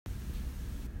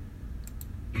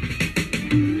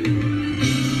Good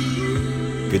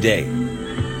day.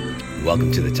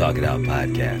 Welcome to the Talk It Out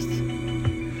podcast.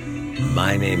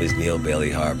 My name is Neil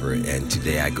Bailey Harper, and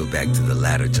today I go back to the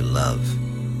ladder to love.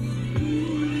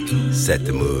 Set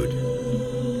the mood.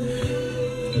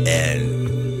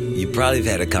 And you probably have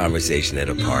had a conversation at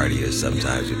a party or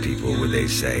sometimes with people where they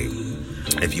say,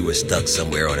 if you were stuck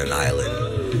somewhere on an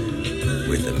island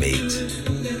with a mate,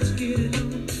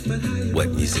 what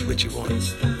music would you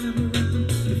want?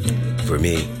 For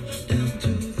me,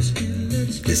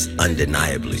 it's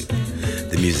undeniably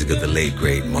the music of the late,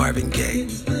 great Marvin Gaye.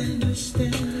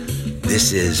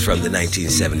 This is from the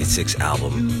 1976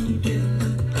 album,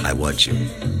 I Want You,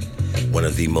 one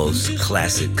of the most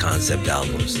classic concept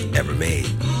albums ever made.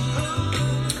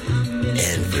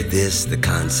 And for this, the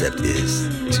concept is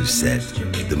to set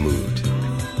the mood.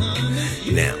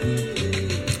 Now,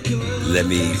 let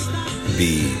me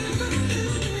be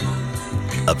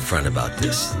upfront about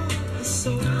this.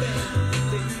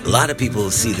 A lot of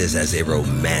people see this as a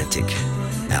romantic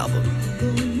album.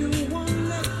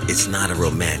 It's not a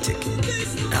romantic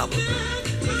album.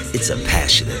 It's a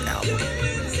passionate album.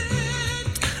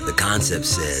 The concept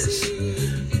says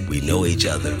we know each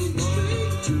other,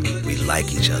 we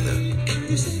like each other,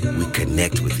 we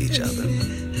connect with each other.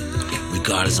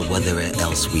 Regardless of whatever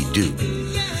else we do,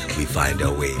 we find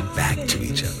our way back to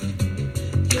each other.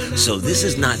 So this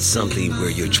is not something where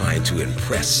you're trying to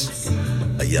impress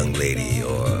a young lady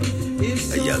or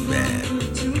a young man.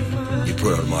 You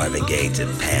put on Marvin Gaye to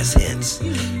pass hints.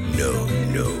 No,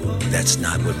 that's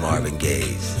not what Marvin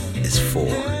Gaye is for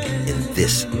in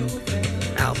this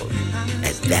album.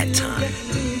 At that time,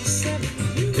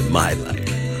 in my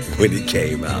life, when it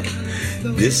came out,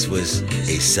 this was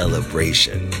a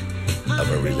celebration of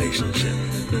a relationship.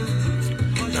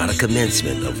 Not a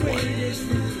commencement of one,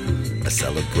 a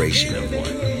celebration of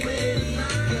one.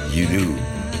 You knew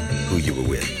who you were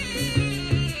with.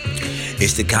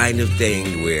 It's the kind of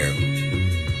thing where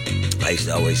I used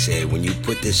to always say, when you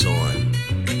put this on,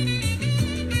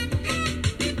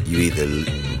 you either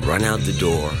run out the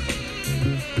door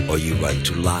or you run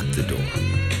to lock the door.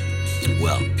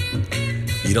 Well,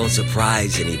 you don't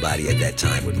surprise anybody at that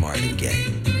time with Marvin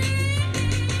Gaye.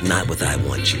 Not with I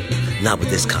Want You. Not with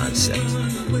this concept.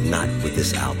 Not with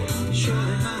this album.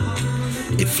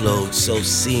 It flowed so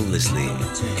seamlessly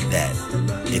that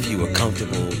if you were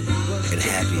comfortable and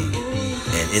happy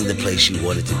and in the place you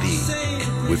wanted to be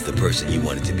with the person you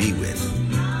wanted to be with,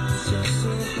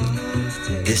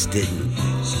 this didn't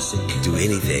do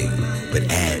anything but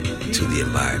add to the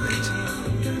environment.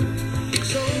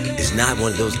 It's not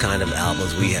one of those kind of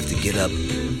albums where you have to get up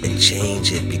and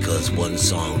change it because one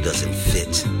song doesn't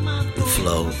fit the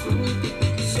flow.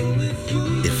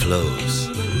 It flows.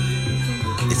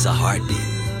 It's a heartbeat.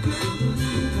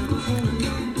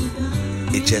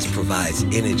 It just provides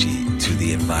energy to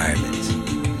the environment.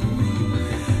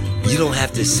 You don't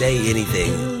have to say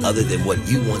anything other than what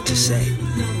you want to say.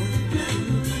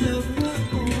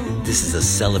 This is a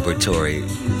celebratory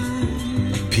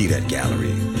peanut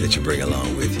gallery that you bring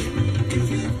along with you.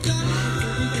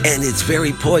 And it's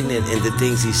very poignant in the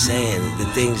things he's saying, the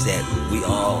things that we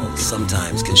all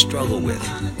sometimes can struggle with.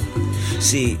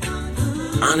 See,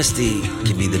 honesty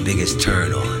can be the biggest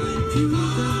turn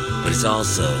on, but it's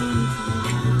also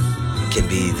can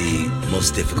be the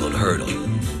most difficult hurdle.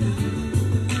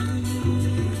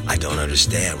 I don't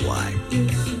understand why,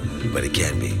 but it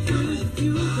can be.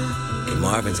 But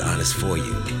Marvin's honest for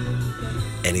you,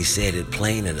 and he said it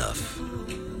plain enough,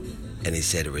 and he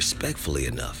said it respectfully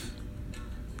enough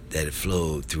that it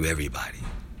flowed through everybody.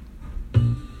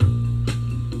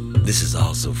 This is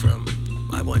also from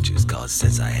I Want You. It's called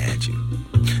Since I Had You.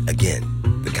 Again,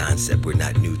 the concept, we're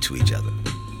not new to each other.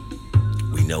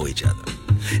 We know each other.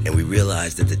 And we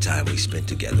realized that the time we spent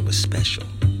together was special,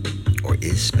 or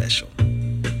is special.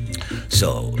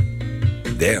 So,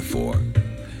 therefore,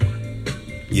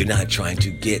 you're not trying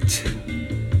to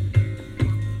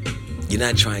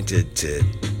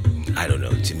I don't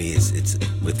know, to me it's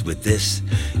with this,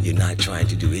 you're not trying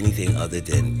to do anything other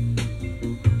than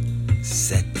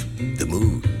set the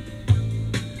mood.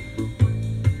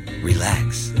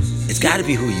 Relax. It's got to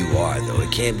be who you are, though.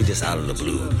 It can't be just out of the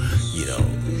blue,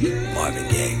 Marvin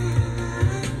Gaye.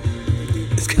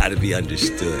 It's got to be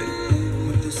understood.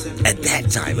 At that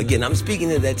time, again, I'm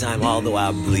speaking at that time, although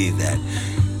I believe that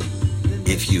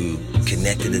if you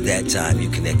connected at that time, you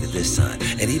connected this time.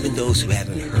 And even those who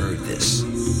haven't heard this,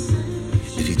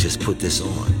 if you just put this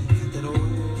on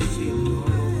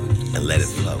and let it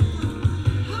flow.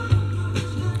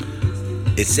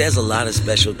 It says a lot of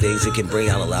special things. It can bring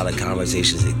out a lot of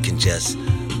conversations. It can just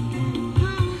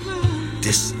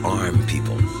disarm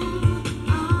people.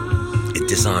 It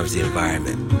disarms the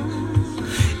environment.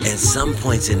 And some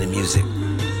points in the music,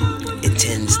 it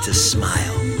tends to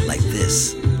smile like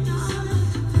this.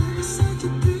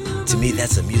 To me,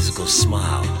 that's a musical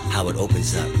smile, how it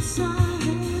opens up.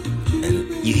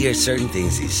 And you hear certain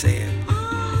things he's saying.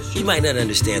 You might not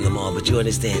understand them all, but you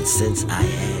understand, since I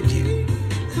had you.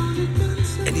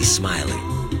 And he's smiling.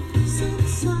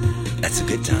 That's a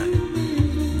good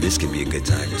time. This can be a good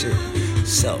time too.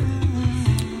 So,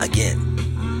 again,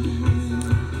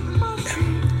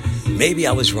 maybe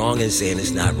I was wrong in saying it's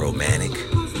not romantic.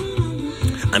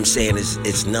 I'm saying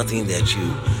it's nothing that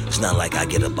it's not like I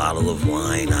get a bottle of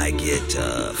wine, I get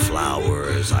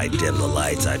flowers, I dim the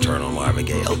lights, I turn on Marvin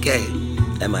Gaye. Okay,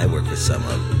 that might work for some of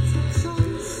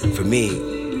them. For me,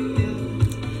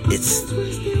 it's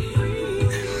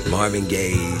Marvin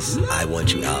Gaye's I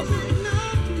Want You album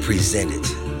presented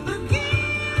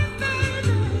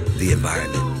the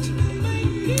environment.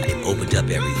 It opened up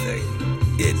everything.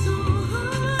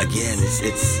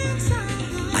 It's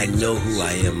I know who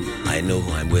I am, I know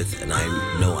who I'm with, and I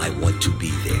know I want to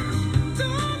be there.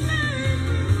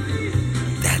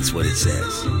 That's what it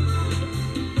says.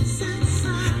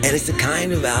 And it's the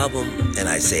kind of album, and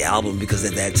I say album because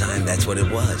at that time that's what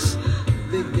it was.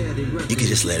 You could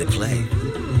just let it play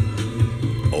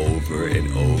over and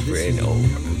over and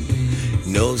over.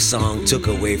 No song took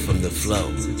away from the flow.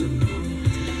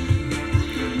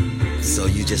 So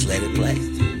you just let it play.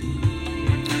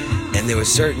 And there were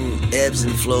certain ebbs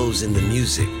and flows in the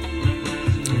music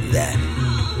that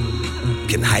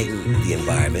can heighten the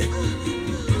environment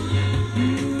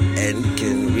and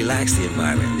can relax the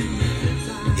environment.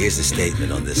 Here's the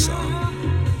statement on this song.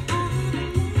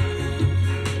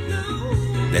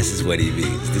 This is what he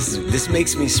means. This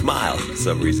makes me smile for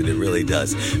some reason. It really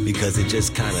does. Because it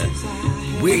just kind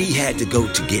of, where he had to go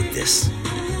to get this,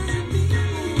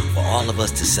 for all of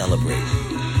us to celebrate,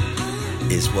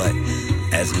 is what,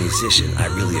 as a musician, I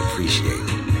really appreciate.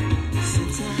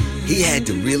 He had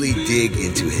to really dig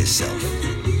into himself.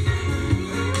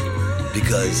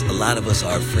 Because a lot of us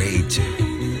are afraid to.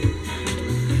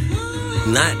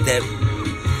 Not that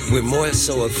we're more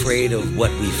so afraid of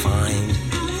what we find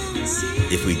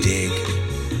if we dig,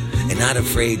 and not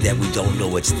afraid that we don't know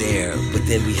what's there, but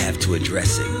then we have to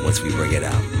address it once we bring it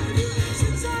out.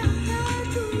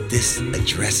 This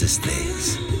addresses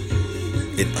things.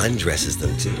 It undresses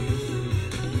them too.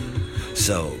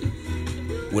 So,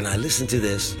 when I listen to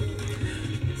this,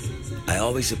 I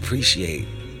always appreciate,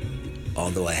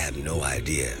 although I have no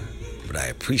idea, but I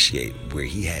appreciate where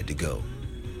he had to go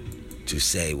to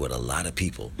say what a lot of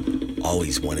people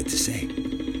always wanted to say.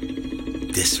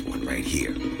 This one right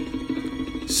here.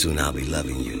 Soon I'll be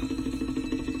loving you.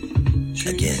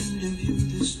 Again.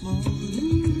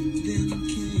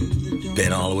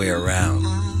 Been all the way around.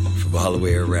 From all the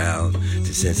way around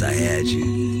to since I had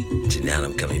you, to now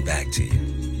I'm coming back to you.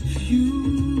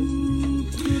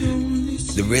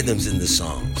 The rhythms in the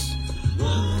songs,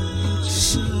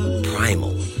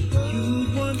 primal.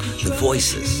 The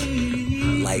voices,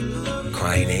 like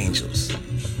crying angels.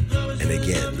 And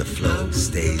again, the flow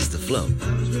stays the flow.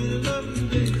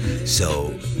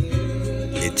 So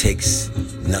it takes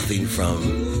nothing from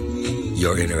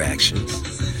your interactions.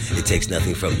 It takes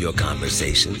nothing from your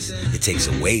conversations. It takes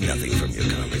away nothing from your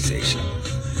conversation.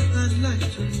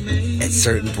 At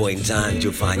certain point in times,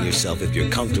 you'll find yourself, if you're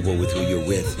comfortable with who you're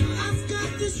with,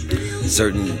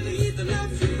 certain,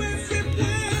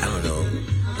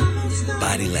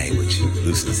 body language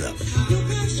loosens up.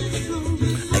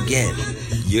 Again,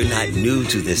 you're not new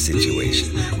to this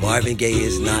situation. Marvin Gaye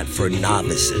is not for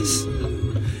novices.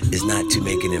 It's not to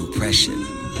make an impression.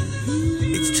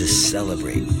 It's to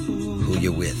celebrate who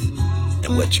you're with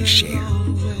and what you share.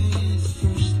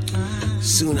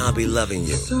 Soon I'll be loving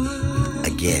you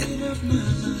again.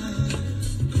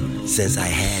 Since I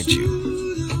had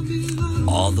you,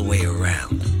 all the way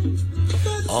around.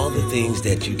 All the things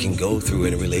that you can go through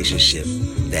in a relationship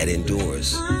that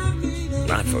endures,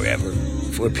 not forever,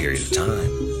 for a period of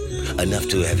time, enough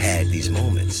to have had these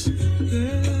moments.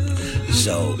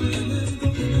 So,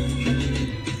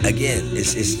 again,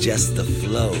 it's just the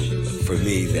flow for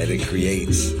me that it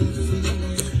creates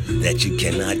that you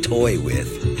cannot toy with.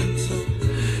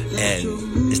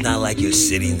 And it's not like you're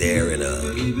sitting there in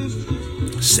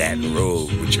a satin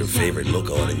robe with your favorite look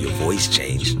on and your voice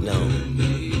changed. No,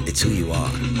 it's who you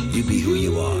are. You be who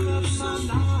you are.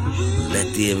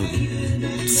 Let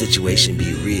the situation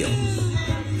be real,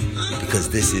 because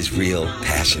this is real,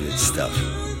 passionate stuff.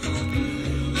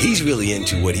 He's really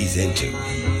into what he's into.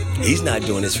 He's not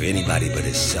doing this for anybody but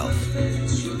himself.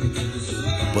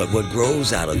 But what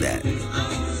grows out of that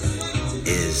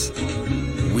is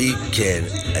we can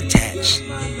attach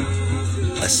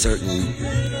a certain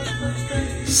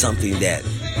something that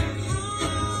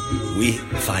we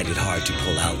find it hard to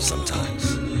pull out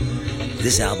sometimes.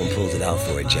 This album pulls it out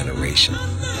for a generation.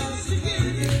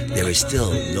 There is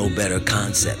still no better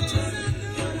concept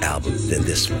album than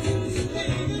this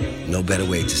one. No better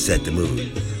way to set the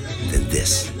mood than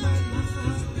this.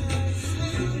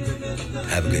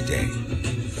 Have a good day.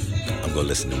 I'm going to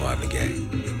listen to Marvin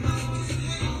Gaye.